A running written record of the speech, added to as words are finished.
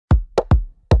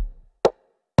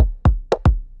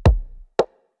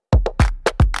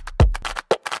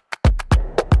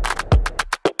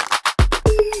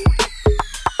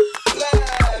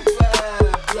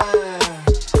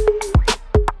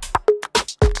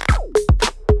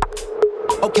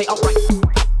Okay, all right.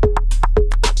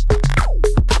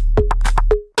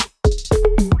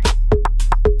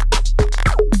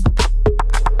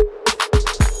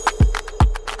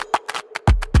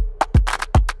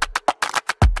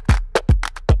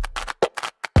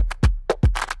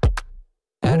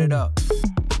 Add it up.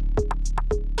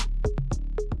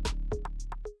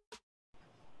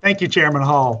 Thank you, Chairman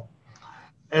Hall.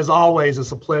 As always,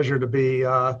 it's a pleasure to be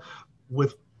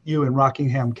with you in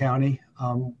Rockingham County.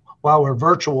 While we're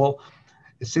virtual,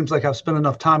 it seems like I've spent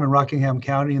enough time in Rockingham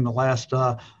County in the last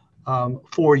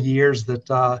 4 years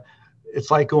that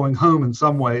it's like going home in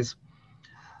some ways.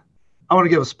 I want to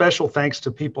give a special thanks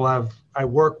to people I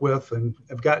work with and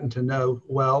have gotten to know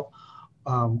well.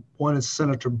 One is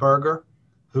Senator Berger,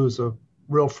 who's a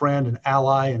real friend and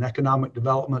ally in economic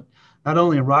development, not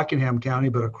only in Rockingham County,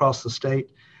 but across the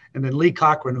state. And then Lee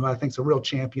Cochran, who I think is a real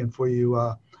champion for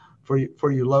you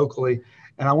locally.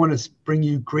 And I want to bring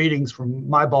you greetings from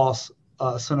my boss,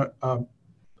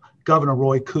 Governor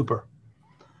Roy Cooper.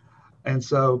 And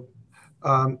so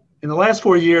in the last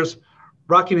 4 years,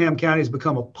 Rockingham County has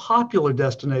become a popular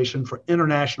destination for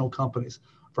international companies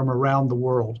from around the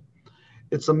world.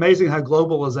 It's amazing how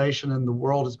globalization in the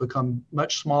world has become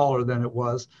much smaller than it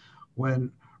was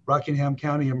when Rockingham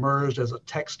County emerged as a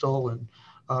textile and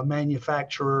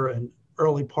manufacturer in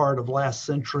early part of last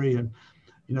century. And,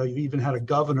 you know, you even had a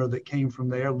governor that came from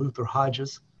there, Luther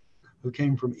Hodges, who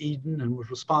came from Eden and was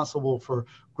responsible for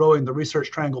growing the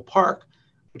Research Triangle Park,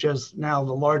 which is now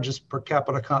the largest per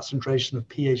capita concentration of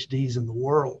PhDs in the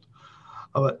world.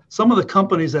 Some of the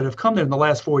companies that have come there in the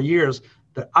last 4 years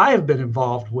that I have been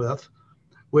involved with,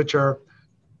 which are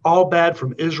All Bad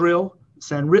from Israel,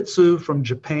 Sanritsu from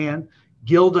Japan,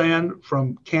 Gildan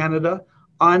from Canada,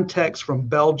 Ontex from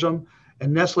Belgium,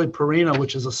 and Nestle Purina,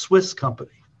 which is a Swiss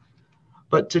company.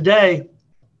 But today,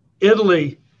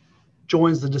 Italy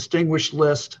joins the distinguished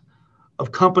list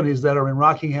of companies that are in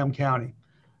Rockingham County.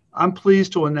 I'm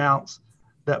pleased to announce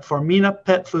that Farmina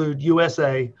Pet Food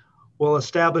USA will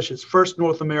establish its first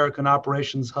North American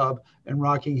operations hub in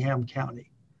Rockingham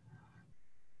County.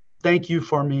 Thank you,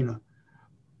 Farmina.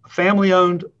 A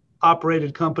family-owned,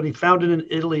 operated company founded in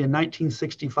Italy in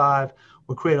 1965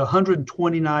 will create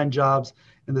 129 jobs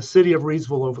in the city of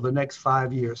Reidsville over the next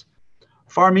 5 years.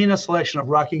 Farmina's selection of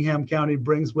Rockingham County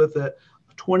brings with it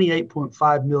a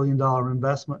 $28.5 million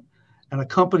investment and a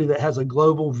company that has a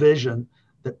global vision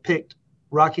that picked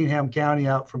Rockingham County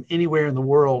out from anywhere in the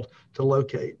world to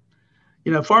locate.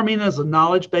 You know, Farmina is a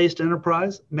knowledge-based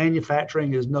enterprise.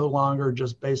 Manufacturing is no longer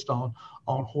just based on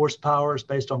horsepower, it's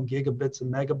based on gigabits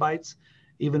and megabytes,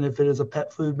 even if it is a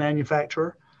pet food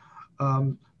manufacturer.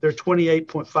 Their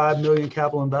 $28.5 million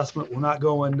capital investment will not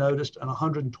go unnoticed, and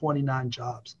 129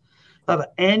 jobs. They have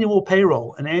an annual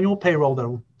payroll that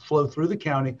will flow through the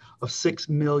county of $6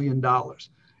 million.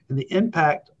 And the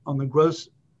impact on the gross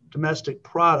domestic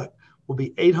product will be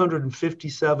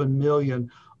 $857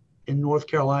 million in North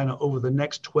Carolina over the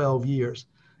next 12 years,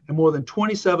 and more than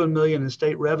 $27 million in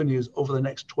state revenues over the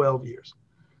next 12 years.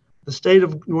 The state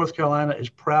of North Carolina is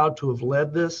proud to have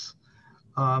led this.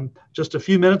 Just a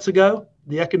few minutes ago,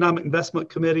 the Economic Investment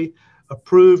Committee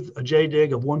approved a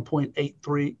JDIG of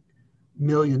 $1.83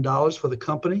 million for the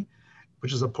company,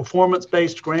 which is a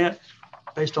performance-based grant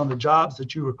based on the jobs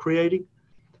that you were creating.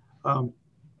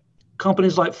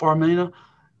 Companies like Farmina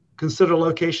consider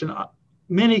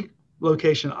many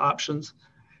location options,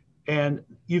 and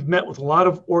you've met with a lot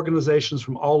of organizations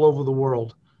from all over the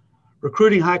world.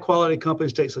 Recruiting high-quality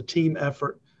companies takes a team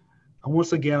effort. And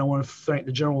once again, I want to thank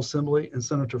the General Assembly and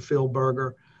Senator Phil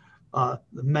Berger, the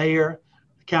mayor,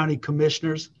 the county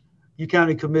commissioners. You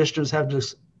county commissioners have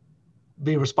to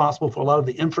be responsible for a lot of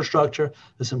the infrastructure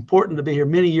that's important to be here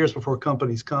many years before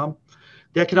companies come.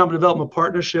 The Economic Development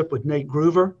Partnership with Nate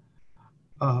Groover,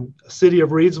 City of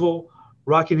Reidsville,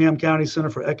 Rockingham County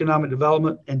Center for Economic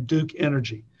Development, and Duke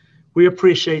Energy. We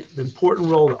appreciate the important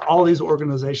role that all these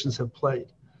organizations have played.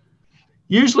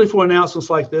 Usually for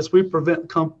announcements like this, we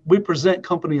present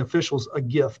company officials a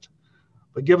gift.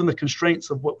 But given the constraints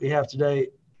of what we have today,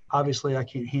 obviously I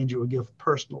can't hand you a gift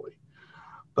personally.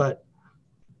 But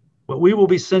we will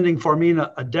be sending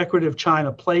Farmina a decorative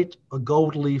china plate, a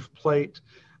gold leaf plate,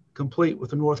 complete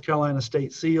with the North Carolina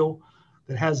state seal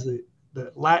that has the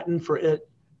Latin for it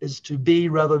is to be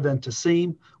rather than to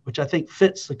seem, which I think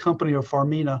fits the company of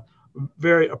Farmina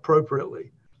very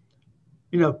appropriately.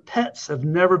 You know, pets have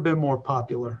never been more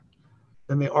popular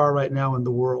than they are right now in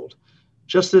the world.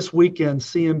 Just this weekend,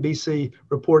 CNBC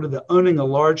reported that owing to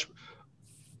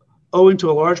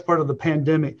a large part of the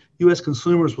pandemic, U.S.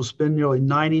 consumers will spend nearly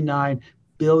 $99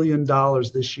 billion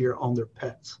this year on their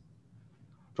pets.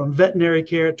 from veterinary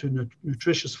care to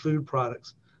nutritious food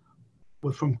products,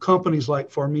 from companies like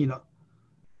Farmina.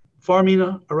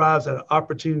 Farmina arrives at an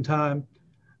opportune time.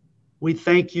 We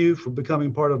thank you for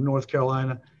becoming part of North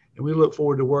Carolina, and we look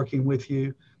forward to working with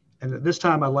you. And at this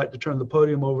time, I'd like to turn the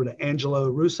podium over to Angelo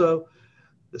Russo,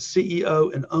 the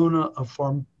CEO and owner of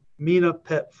Farmina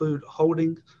Pet Food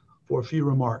Holdings, for a few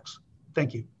remarks.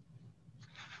 Thank you.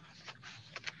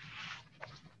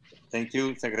 Thank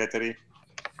you, Secretary.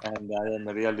 And I am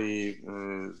really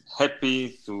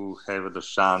happy to have the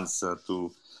chance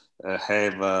to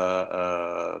have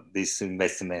this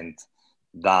investment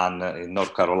done in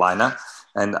North Carolina.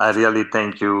 And I really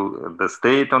thank you, the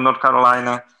state of North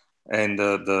Carolina, and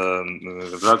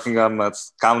the Rockingham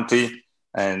County,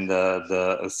 and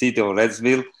the city of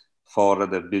Reidsville for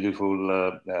the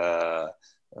beautiful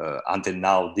until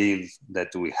now deal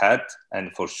that we had.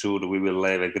 And for sure, we will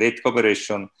have a great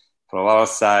cooperation. From our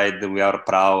side, we are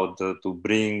proud to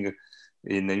bring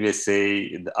in the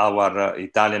USA our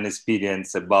Italian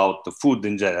experience about food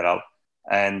in general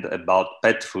and about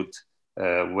pet food,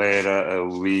 where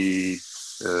we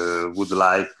would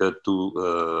like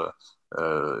to,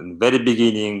 in the very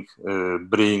beginning,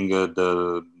 bring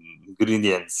the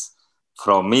ingredients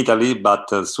from Italy, but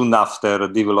soon after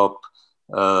develop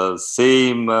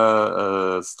same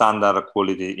standard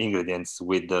quality ingredients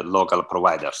with the local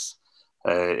providers.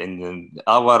 And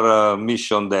our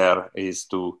mission there is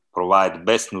to provide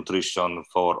best nutrition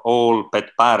for all pet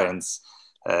parents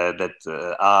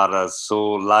that are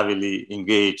so lively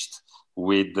engaged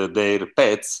with their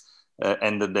pets,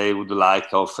 and they would like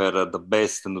to offer the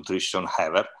best nutrition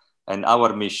ever. And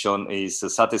our mission is to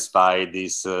satisfy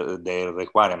this their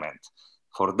requirement.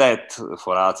 For that,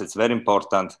 for us, it's very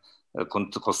important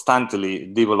to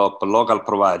constantly develop local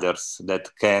providers that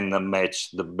can match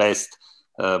the best,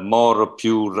 more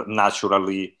pure,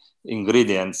 naturally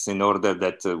ingredients in order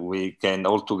that we can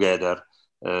all together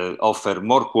offer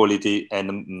more quality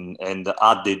and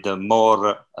added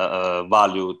more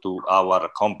value to our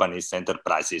companies,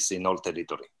 enterprises in all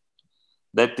territory.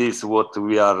 That is what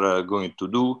we are going to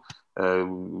do.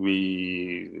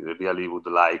 We really would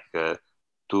like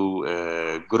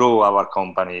to grow our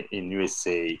company in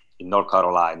USA, in North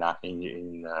Carolina,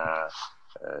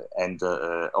 and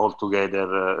altogether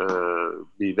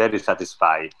be very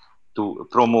satisfied to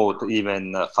promote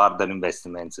even further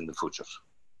investments in the future.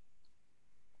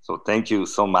 So thank you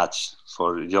so much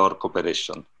for your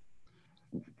cooperation.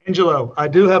 Angelo, I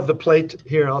do have the plate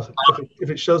here. If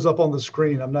it shows up on the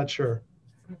screen, I'm not sure.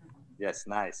 Yes,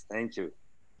 nice. Thank you.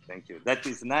 Thank you. That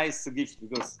is nice gift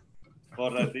because for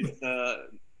this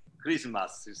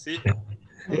Christmas, you see?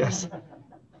 Yes.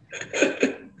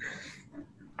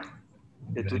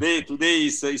 Today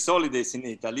is holidays in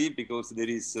Italy because there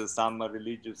is some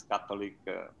religious Catholic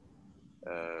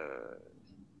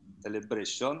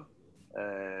celebration.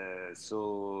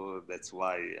 So that's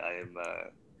why I am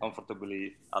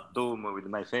comfortably at home with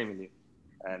my family.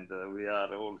 And we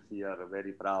are all here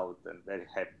very proud and very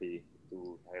happy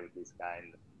to have this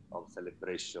kind of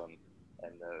celebration.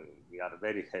 And we are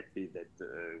very happy that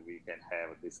we can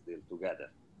have this deal together.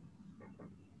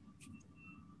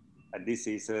 And this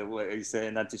is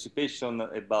an anticipation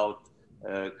about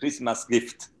Christmas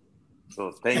gift.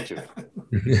 So thank you.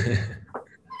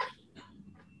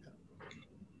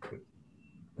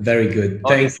 Very good.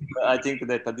 Thanks. I think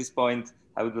that at this point,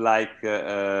 I would like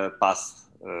pass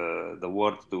the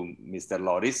word to Mr.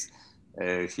 Loris.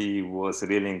 He was a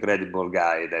really incredible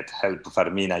guy that helped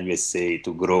Farmina USA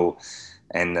to grow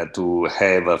and to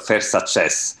have a fair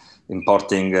success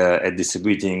importing and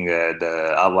distributing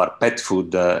our pet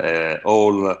food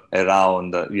all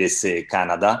around USA,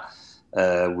 Canada,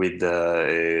 with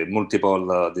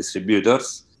multiple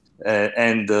distributors.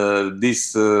 And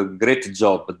this great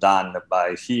job done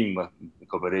by him in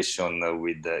cooperation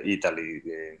with the Italy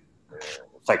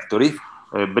factory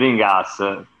bring us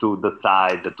to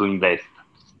decide to invest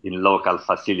in local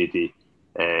facility,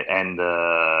 and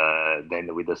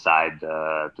then we decide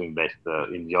to invest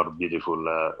in your beautiful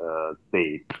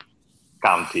state,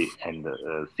 county, and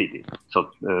city. So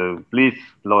please,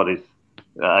 Loris,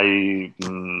 I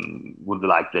would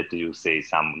like that you say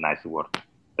some nice words.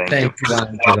 Thank you,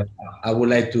 Angelo. I would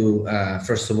like to,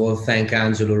 first of all, thank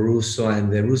Angelo Russo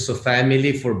and the Russo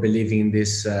family for believing in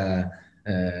this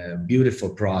beautiful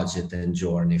project and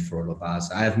journey for all of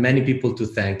us. I have many people to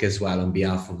thank as well on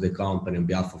behalf of the company, on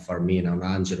behalf of Farmina, on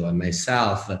Angelo and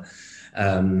myself,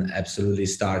 absolutely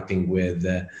starting with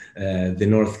the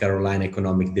North Carolina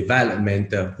Economic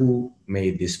Development, who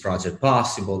made this project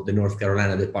possible, the North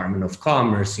Carolina Department of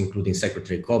Commerce, including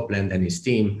Secretary Copeland and his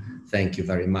team. Thank you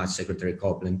very much, Secretary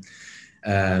Copeland.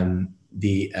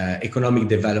 the Economic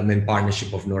Development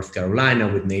Partnership of North Carolina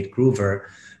with Nate Groover,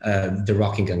 the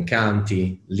Rockingham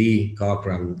County, Lee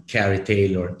Cochran, Carrie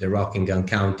Taylor, the Rockingham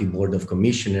County Board of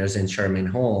Commissioners, and Chairman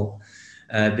Hall,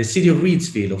 the City of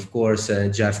Reidsville, of course,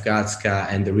 Jeff Gatska,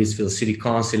 and the Reidsville City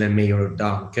Council and Mayor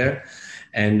Dunker,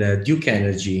 and Duke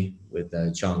Energy with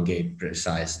John Gate,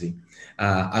 precisely.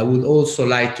 I would also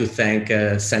like to thank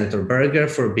Senator Berger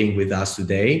for being with us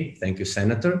today. Thank you,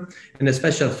 Senator. And a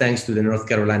special thanks to the North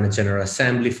Carolina General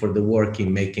Assembly for the work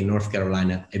in making North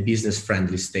Carolina a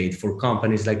business-friendly state for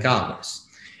companies like ours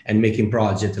and making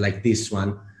projects like this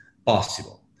one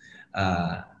possible.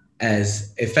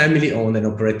 As a family-owned and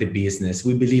operated business,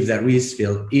 we believe that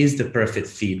Reidsville is the perfect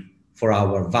fit for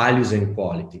our values and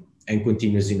quality and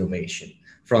continuous innovation,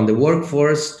 from the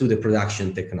workforce to the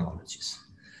production technologies.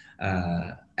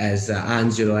 As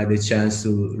Angelo had a chance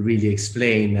to really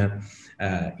explain,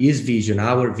 his vision,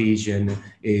 our vision,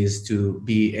 is to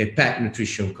be a pet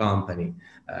nutrition company,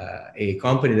 a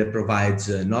company that provides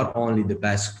not only the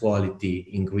best quality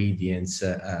ingredients,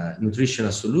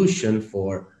 nutritional solution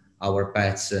for our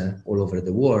pets all over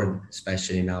the world,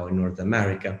 especially now in North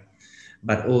America,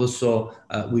 but also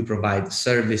we provide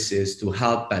services to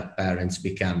help pet parents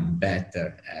become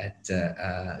better at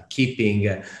keeping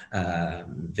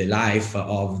the life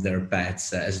of their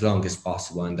pets as long as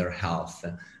possible and their health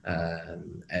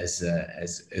as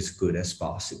good as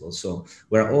possible. So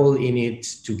we're all in it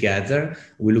together.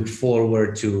 We look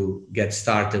forward to get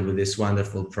started with this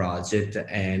wonderful project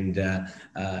and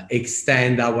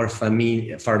extend our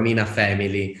Farmina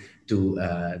family to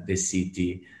the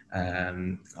city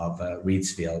of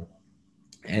Reidsville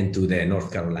and to the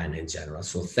North Carolina in general.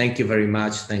 So thank you very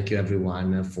much. Thank you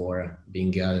everyone for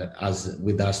being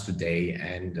with us today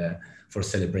and for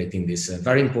celebrating this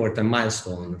very important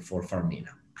milestone for Farmina.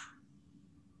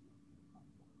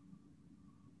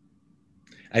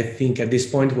 I think at this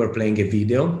point we're playing a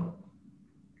video.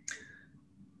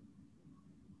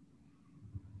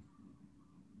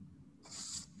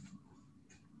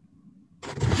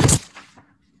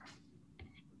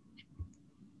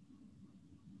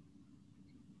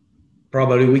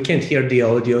 Probably we can't hear the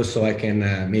audio, so I can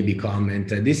maybe comment.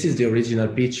 This is the original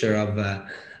picture of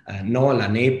Nola,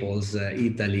 Naples,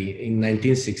 Italy in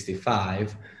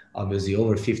 1965, obviously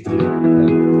over 50 years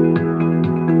ago.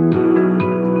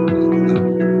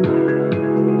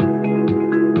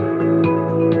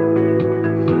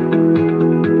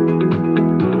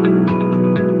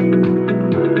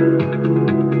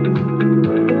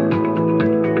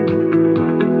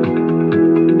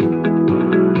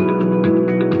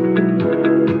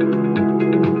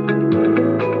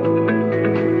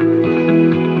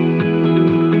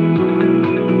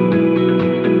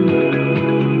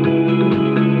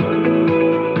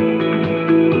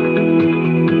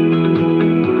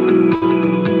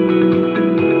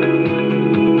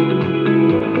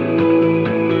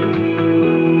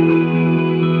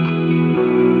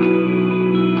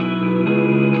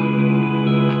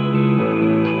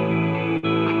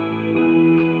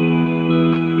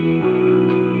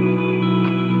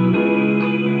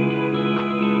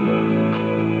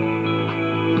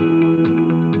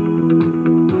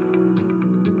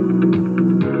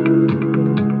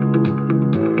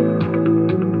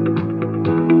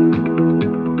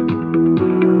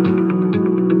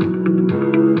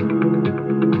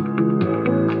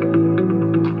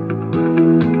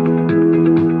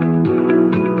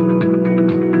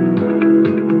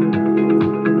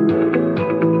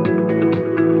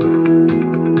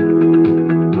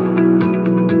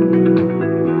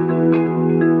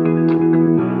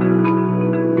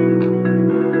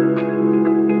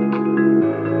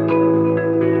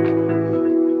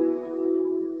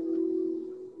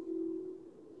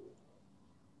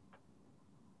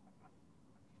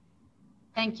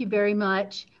 Thank you very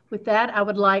much. With that, I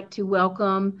would like to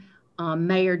welcome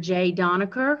Mayor Jay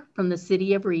Donaker from the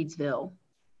City of Reidsville.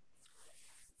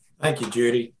 Thank you,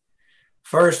 Judy.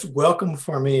 First, welcome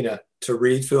Farmina to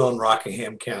Reidsville and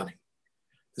Rockingham County.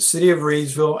 The City of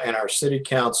Reidsville and our City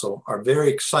Council are very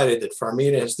excited that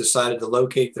Farmina has decided to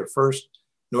locate their first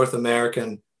North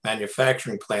American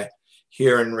manufacturing plant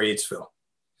here in Reidsville.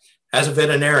 As a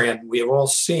veterinarian, we have all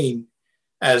seen,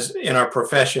 as in our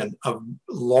profession, a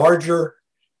larger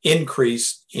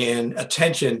increase in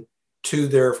attention to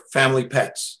their family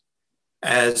pets.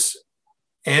 As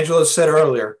Angela said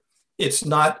earlier, it's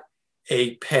not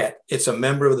a pet, it's a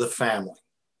member of the family.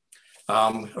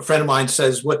 A friend of mine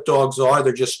says what dogs are,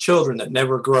 they're just children that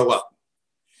never grow up.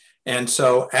 And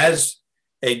so as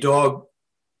a dog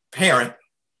parent,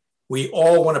 we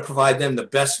all want to provide them the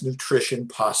best nutrition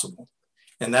possible.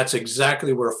 And that's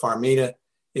exactly where Farmina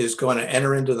is going to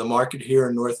enter into the market here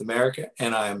in North America.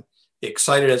 And I'm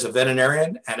excited as a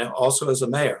veterinarian and also as a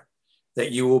mayor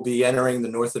that you will be entering the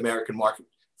North American market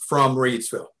from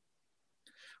Reidsville.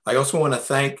 I also want to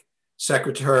thank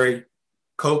Secretary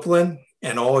Copeland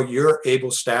and all your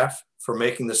able staff for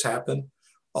making this happen,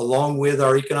 along with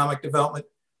our economic development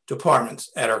departments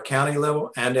at our county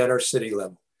level and at our city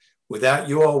level. Without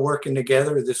you all working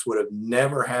together, this would have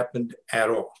never happened at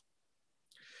all.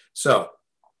 So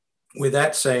with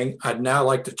that saying, I'd now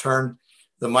like to turn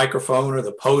the microphone or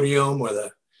the podium or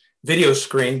the video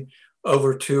screen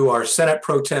over to our Senate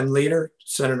Pro Tem leader,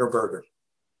 Senator Berger.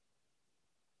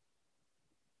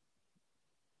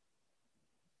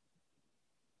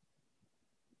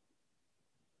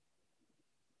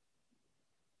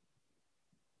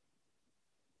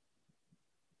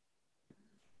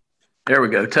 There we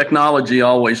go. Technology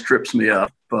always trips me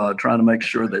up, trying to make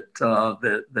sure that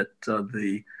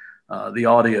the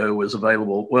audio is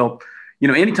available. Well, you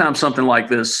know, anytime something like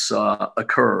this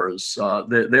occurs,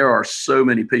 there are so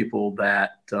many people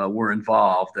that were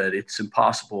involved that it's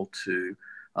impossible to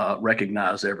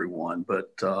recognize everyone.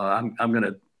 But I'm going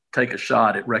to take a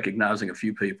shot at recognizing a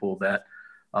few people that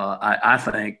I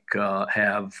think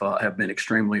have been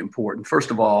extremely important.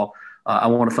 First of all, I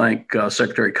want to thank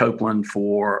Secretary Copeland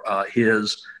for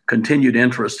his continued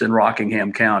interest in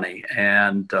Rockingham County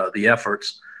and the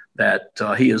efforts that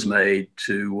he has made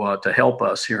to help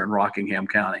us here in Rockingham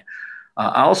County.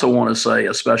 I also want to say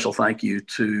a special thank you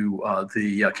to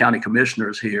the county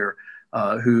commissioners here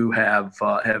who have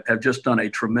just done a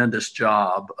tremendous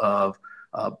job of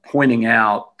pointing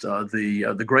out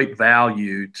the great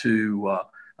value to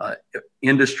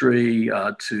industry,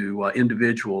 to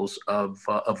individuals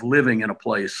of living in a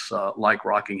place like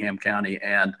Rockingham County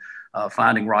and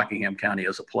finding Rockingham County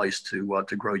as a place to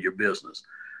grow your business.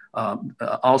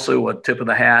 Also a tip of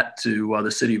the hat to the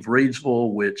city of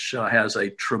Reidsville, which has a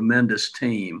tremendous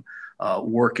team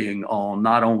working on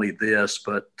not only this,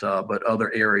 but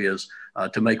other areas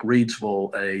to make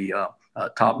Reidsville a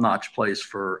top-notch place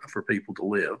for people to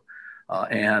live.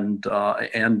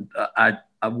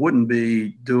 I wouldn't be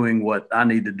doing what I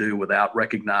need to do without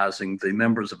recognizing the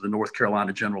members of the North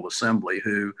Carolina General Assembly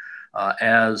who,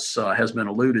 as has been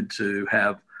alluded to,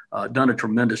 have done a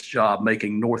tremendous job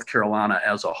making North Carolina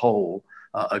as a whole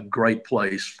a great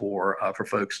place for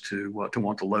folks to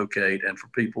want to locate and for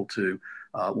people to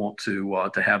want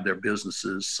to have their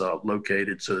businesses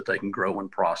located so that they can grow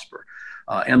and prosper.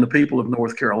 And the people of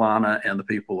North Carolina and the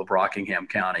people of Rockingham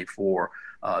County for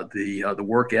the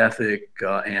work ethic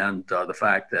and the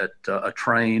fact that a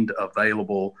trained,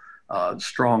 available,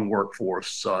 strong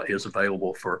workforce is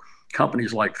available for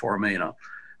companies like Farmina.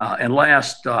 And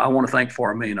last, I want to thank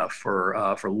Farmina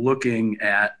for looking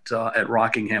at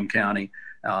Rockingham County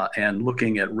and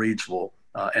looking at Reidsville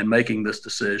and making this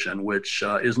decision, which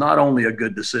is not only a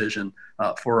good decision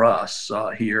for us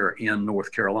here in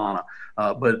North Carolina,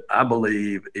 but I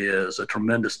believe is a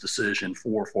tremendous decision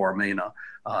for Farmina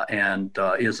and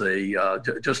is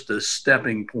just a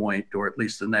stepping point, or at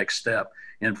least the next step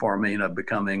in Farmina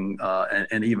becoming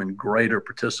an even greater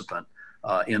participant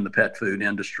in the pet food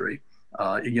industry.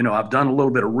 You know, I've done a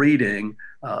little bit of reading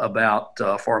about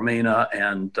Farmina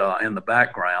and the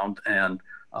background, and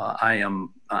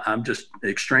I'm just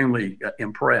extremely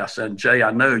impressed. And Jay,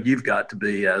 I know you've got to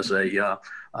be as a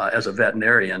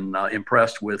veterinarian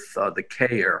impressed with the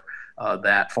care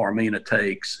that Farmina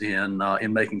takes in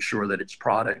making sure that its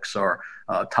products are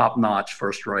top-notch,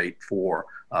 first-rate for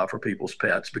people's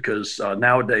pets, because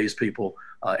nowadays people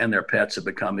and their pets have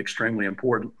become extremely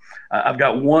important. I've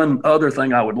got one other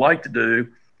thing I would like to do.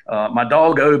 My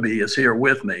dog Obi is here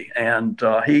with me, and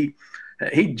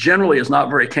he generally is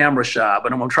not very camera shy,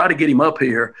 but I'm going to try to get him up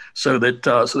here so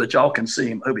that y'all can see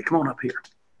him. Obi, come on up here.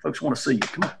 Folks want to see you.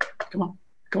 Come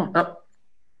on up.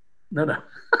 No.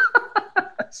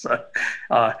 So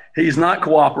he's not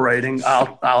cooperating.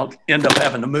 I'll end up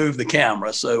having to move the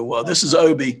camera. So this is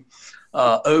Obi.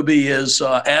 Obi is,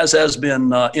 as has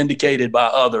been indicated by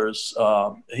others,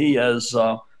 he has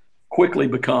quickly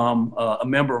become a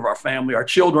member of our family. Our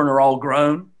children are all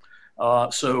grown.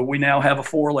 So we now have a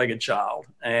four-legged child,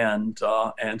 and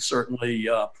certainly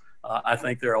I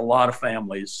think there are a lot of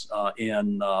families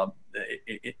in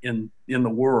the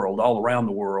world, all around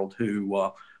the world,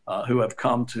 who have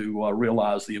come to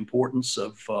realize the importance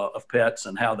of pets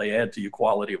and how they add to your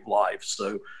quality of life.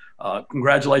 So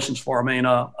congratulations,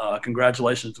 Farmina.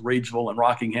 Congratulations to Reidsville and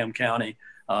Rockingham County,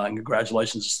 and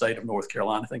congratulations to the state of North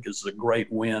Carolina. I think this is a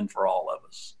great win for all of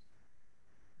us.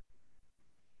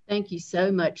 Thank you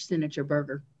so much, Senator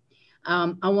Berger.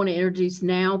 I want to introduce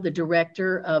now the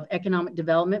Director of Economic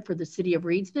Development for the City of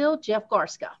Reidsville, Jeff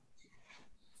Garska.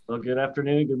 Well, good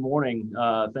afternoon, good morning.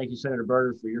 Thank you, Senator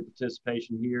Berger, for your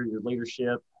participation here, your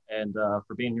leadership, and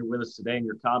for being here with us today and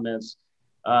your comments.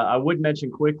 I would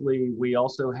mention quickly, we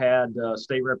also had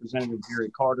State Representative Jerry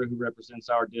Carter, who represents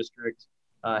our district,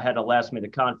 had a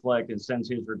last-minute conflict and sends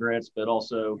his regrets, but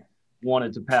also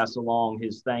wanted to pass along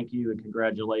his thank you and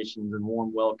congratulations and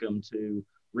warm welcome to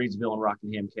Reidsville and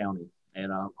Rockingham County.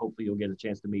 And hopefully you'll get a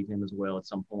chance to meet him as well at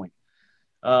some point.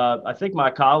 I think my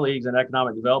colleagues in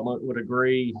economic development would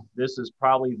agree this is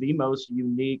probably the most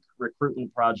unique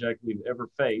recruitment project we've ever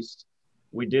faced.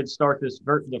 We did start this,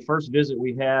 the first visit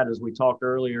we had, as we talked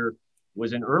earlier,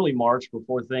 was in early March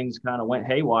before things kind of went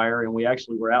haywire, and we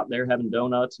actually were out there having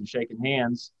donuts and shaking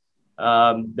hands.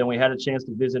 Then we had a chance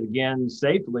to visit again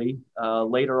safely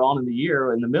later on in the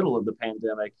year in the middle of the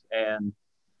pandemic. And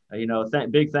you know,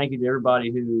 big thank you to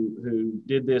everybody who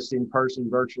did this in person,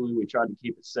 virtually. We tried to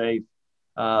keep it safe.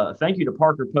 Thank you to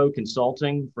Parker Poe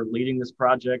Consulting for leading this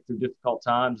project through difficult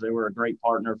times. They were a great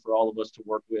partner for all of us to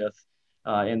work with,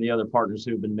 and the other partners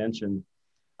who've been mentioned.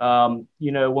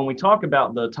 You know, when we talk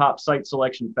about the top site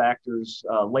selection factors,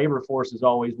 labor force is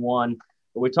always one,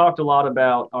 but we talked a lot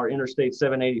about our Interstate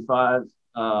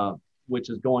 785, which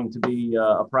is going to be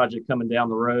a project coming down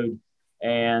the road.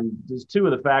 And there's two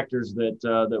of the factors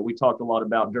that we talked a lot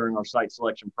about during our site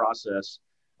selection process.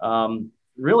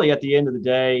 Really, at the end of the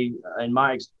day, in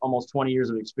my almost 20 years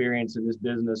of experience in this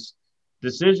business,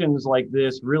 decisions like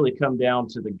this really come down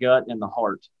to the gut and the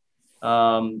heart.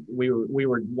 We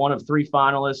were one of 3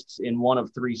 finalists in one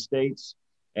of 3 states,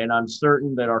 and I'm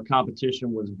certain that our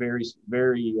competition was very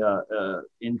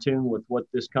in tune with what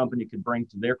this company could bring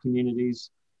to their communities.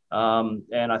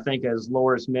 And I think, as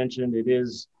Loris mentioned,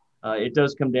 it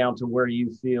does come down to where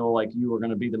you feel like you are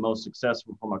going to be the most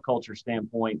successful from a culture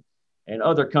standpoint. And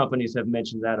other companies have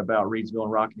mentioned that about Reidsville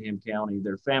and Rockingham County.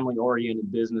 They're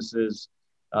family-oriented businesses,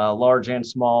 large and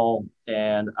small,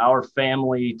 and our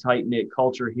family tight-knit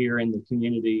culture here in the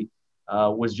community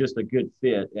was just a good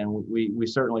fit. And we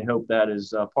certainly hope that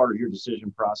is part of your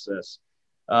decision process.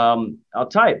 I'll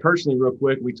tie it personally real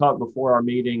quick. We talked before our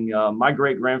meeting. My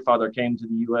great-grandfather came to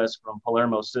the U.S. from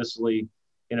Palermo, Sicily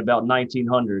in about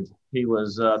 1900. He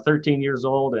was 13 years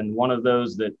old and one of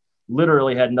those that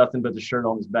literally had nothing but the shirt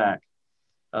on his back.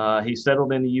 He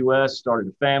settled in the U.S., started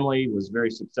a family, was a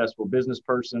very successful business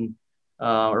person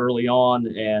early on.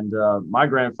 And my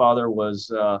grandfather was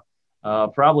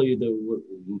probably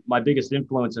my biggest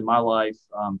influence in my life,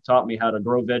 taught me how to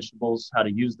grow vegetables, how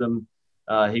to use them.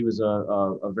 He was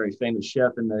a very famous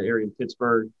chef in the area of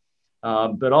Pittsburgh,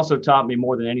 but also taught me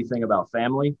more than anything about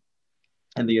family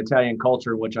and the Italian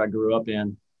culture in which I grew up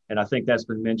in. And I think that's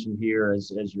been mentioned here as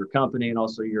your company and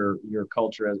also your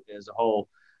culture as a whole.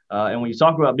 And when you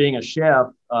talk about being a chef,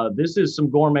 this is some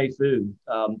gourmet food.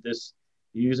 This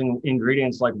using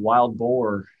ingredients like wild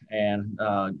boar and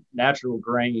natural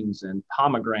grains and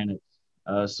pomegranate.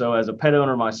 So as a pet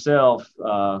owner myself,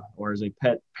 or as a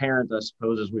pet parent, I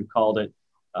suppose, as we've called it,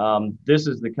 this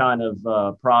is the kind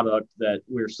of product that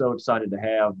we're so excited to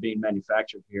have being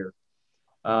manufactured here.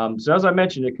 So as I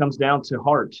mentioned, it comes down to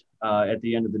heart at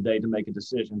the end of the day to make a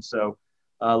decision. So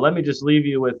let me just leave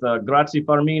you with grazie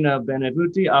Farmina,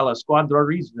 benvenuti alla squadra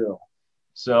Reidsville.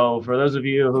 So for those of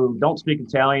you who don't speak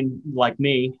Italian like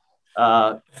me,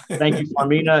 thank you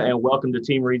Farmina and welcome to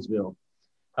Team Reidsville.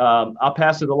 I'll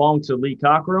pass it along to Lee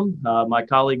Cockrum, my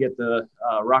colleague at the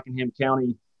Rockingham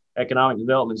County Economic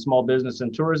Development, Small Business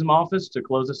and Tourism Office, to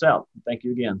close us out. Thank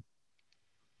you again.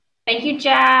 Thank you,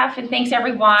 Jeff, and thanks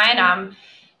everyone.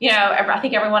 You know, I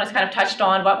think everyone has kind of touched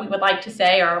on what we would like to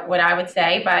say or what I would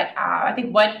say, but I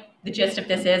think what the gist of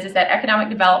this is that economic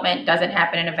development doesn't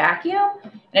happen in a vacuum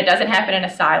and it doesn't happen in a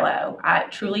silo.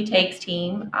 It truly takes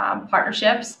team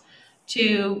partnerships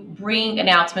to bring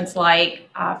announcements like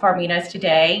Farmina's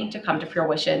today to come to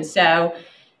fruition. So,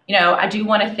 you know, I do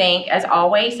want to thank, as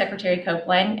always, Secretary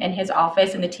Copeland and his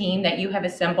office and the team that you have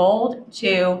assembled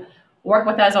to work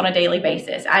with us on a daily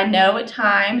basis. I know at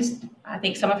times, I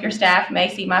think some of your staff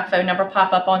may see my phone number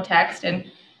pop up on text and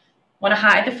want to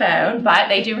hide the phone, but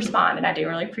they do respond, and I do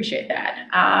really appreciate that.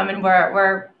 And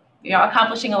we're you know,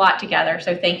 accomplishing a lot together.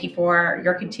 So thank you for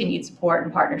your continued support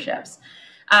and partnerships.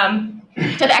 To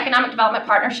the Economic Development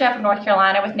Partnership of North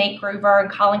Carolina with Nate Gruber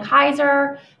and Colin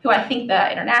Kaiser, who I think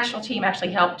the international team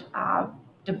actually helped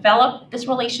develop this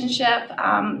relationship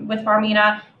with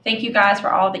Farmina. Thank you guys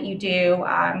for all that you do.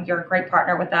 You're a great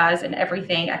partner with us in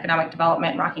everything economic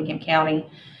development in Rockingham County.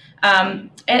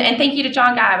 And thank you to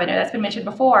John Guy. I know that's been mentioned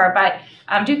before, but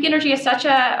Duke Energy is such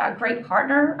a great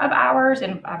partner of ours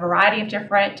and a variety of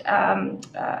different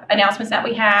announcements that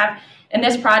we have. In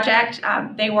this project,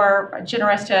 they were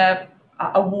generous to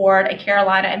award a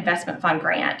Carolina Investment Fund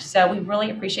grant. So we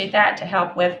really appreciate that to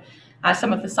help with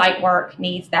some of the site work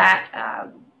needs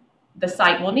that the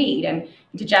site will need. And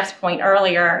to Jeff's point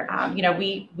earlier,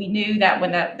 we knew that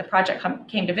when the project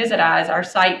came to visit us, our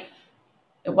site,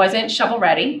 it wasn't shovel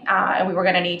ready, and we were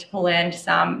going to need to pull in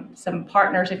some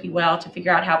partners, if you will, to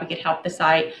figure out how we could help the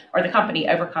site or the company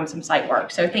overcome some site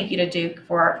work. So thank you to Duke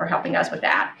for helping us with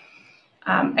that.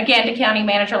 Again, to County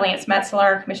Manager Lance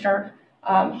Metzler, Commissioner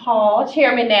Hall,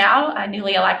 Chairman now,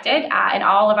 newly elected, and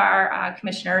all of our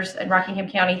commissioners in Rockingham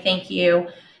County, thank you.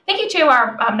 Thank you to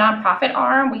our nonprofit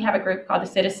arm. We have a group called the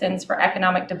Citizens for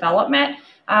Economic Development.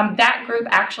 That group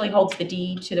actually holds the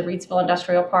deed to the Reidsville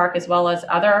Industrial Park, as well as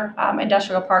other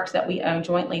industrial parks that we own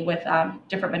jointly with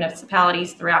different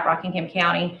municipalities throughout Rockingham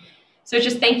County. So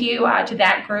just thank you to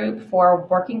that group for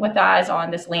working with us on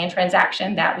this land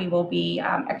transaction that we will be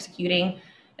executing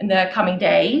in the coming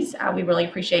days. We really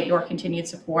appreciate your continued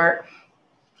support.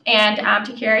 And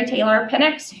to Carrie Taylor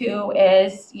Penix, who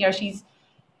is,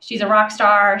 she's a rock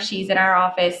star. She's in our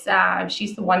office.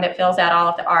 She's the one that fills out all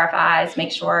of the RFIs,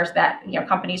 makes sure that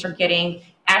companies are getting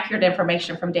accurate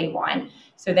information from day one,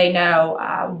 so they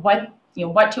know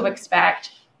what to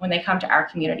expect when they come to our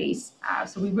communities.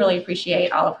 So we really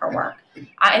appreciate all of her work.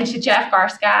 And to Jeff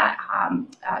Garska,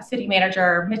 City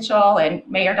Manager Mitchell, and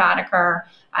Mayor Donaker,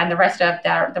 and the rest of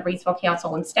the Reidsville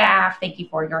Council and staff, thank you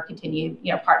for your continued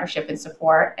partnership and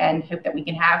support, and hope that we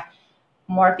can have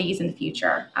more of these in the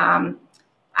future.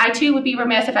 I too would be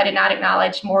remiss if I did not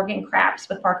acknowledge Morgan Craps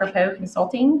with Parker Poe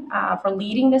Consulting for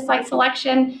leading the site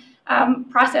selection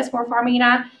process for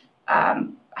Farmina.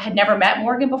 I had never met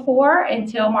Morgan before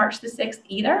until March the 6th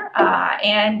either.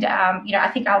 I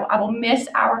think I will miss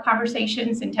our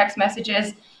conversations and text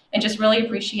messages, and just really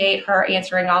appreciate her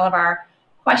answering all of our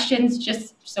questions,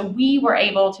 just so we were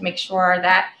able to make sure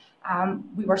that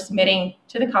we were submitting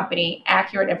to the company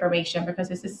accurate information, because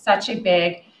this is such a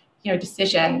big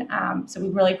decision. So we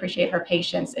really appreciate her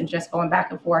patience and just going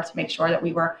back and forth to make sure that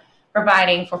we were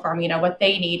providing for Farmina what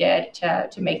they needed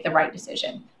to make the right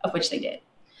decision, of which they did.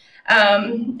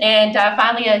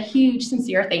 Finally, a huge,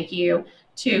 sincere thank you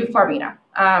to Farmina.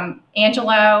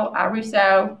 Angelo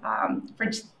Russo,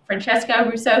 Francesco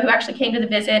Russo, who actually came to the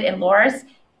visit, and Loris,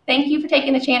 thank you for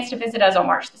taking the chance to visit us on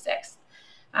March the 6th.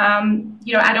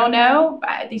 I don't know,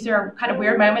 these are kind of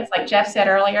weird moments, like Jeff said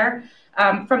earlier.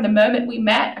 From the moment we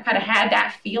met, I kind of had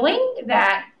that feeling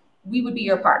that we would be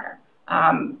your partner.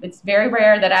 It's very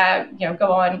rare that I,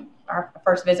 go on our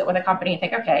first visit with a company and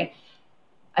think, okay,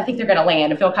 I think they're going to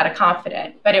land, and feel kind of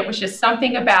confident. But it was just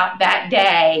something about that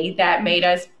day that made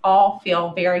us all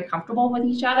feel very comfortable with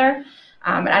each other.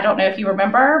 And I don't know if you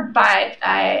remember, but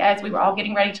as we were all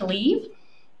getting ready to leave,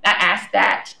 I asked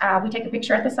that we take a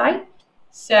picture at the site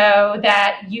so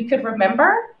that you could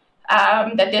remember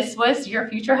that this was your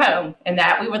future home, and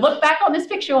that we would look back on this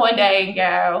picture one day and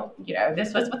go,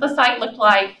 this was what the site looked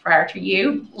like prior to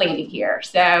you landing here.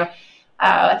 So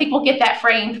I think we'll get that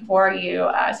framed for you,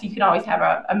 so you can always have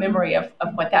a memory of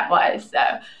what that was.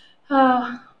 So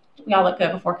we all look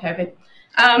good before COVID.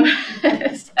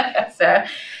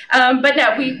 But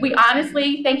no, we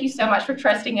honestly thank you so much for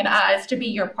trusting in us to be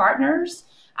your partners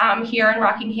here in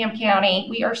Rockingham County.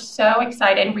 We are so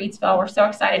excited in Reidsville. We're so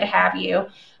excited to have you.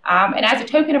 And as a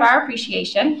token of our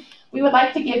appreciation, we would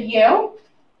like to give you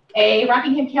a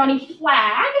Rockingham County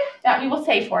flag that we will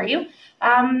save for you,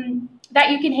 that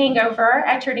you can hang over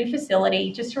at your new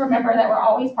facility, just to remember that we're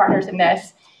always partners in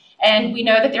this. And we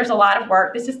know that there's a lot of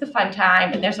work. This is the fun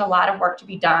time, and there's a lot of work to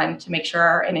be done to make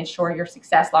sure and ensure your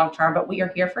success long term. But we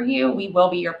are here for you. We will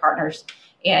be your partners,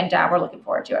 and we're looking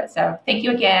forward to it. So thank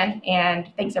you again, and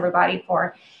thanks everybody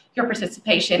for your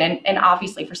participation, and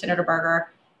obviously for Senator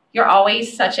Berger. You're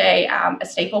always such a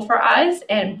staple for us,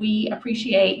 and we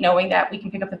appreciate knowing that we can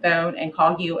pick up the phone and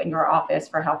call you in your office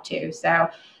for help too. So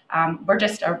we're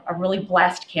just a really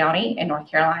blessed county in North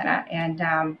Carolina,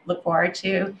 and look forward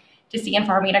to seeing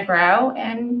Farmina grow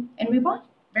and move on.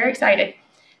 Very excited.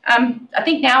 I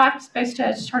think now I'm supposed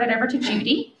to turn it over to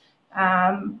Judy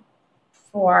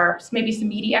for maybe some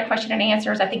media question and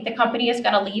answers. I think the company is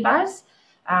going to leave us.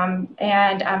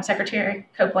 And Secretary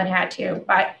Copeland had to.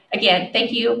 But again,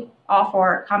 thank you all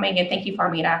for coming, and thank you,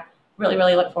 Farmina. Really,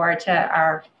 really look forward to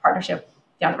our partnership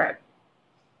down the road.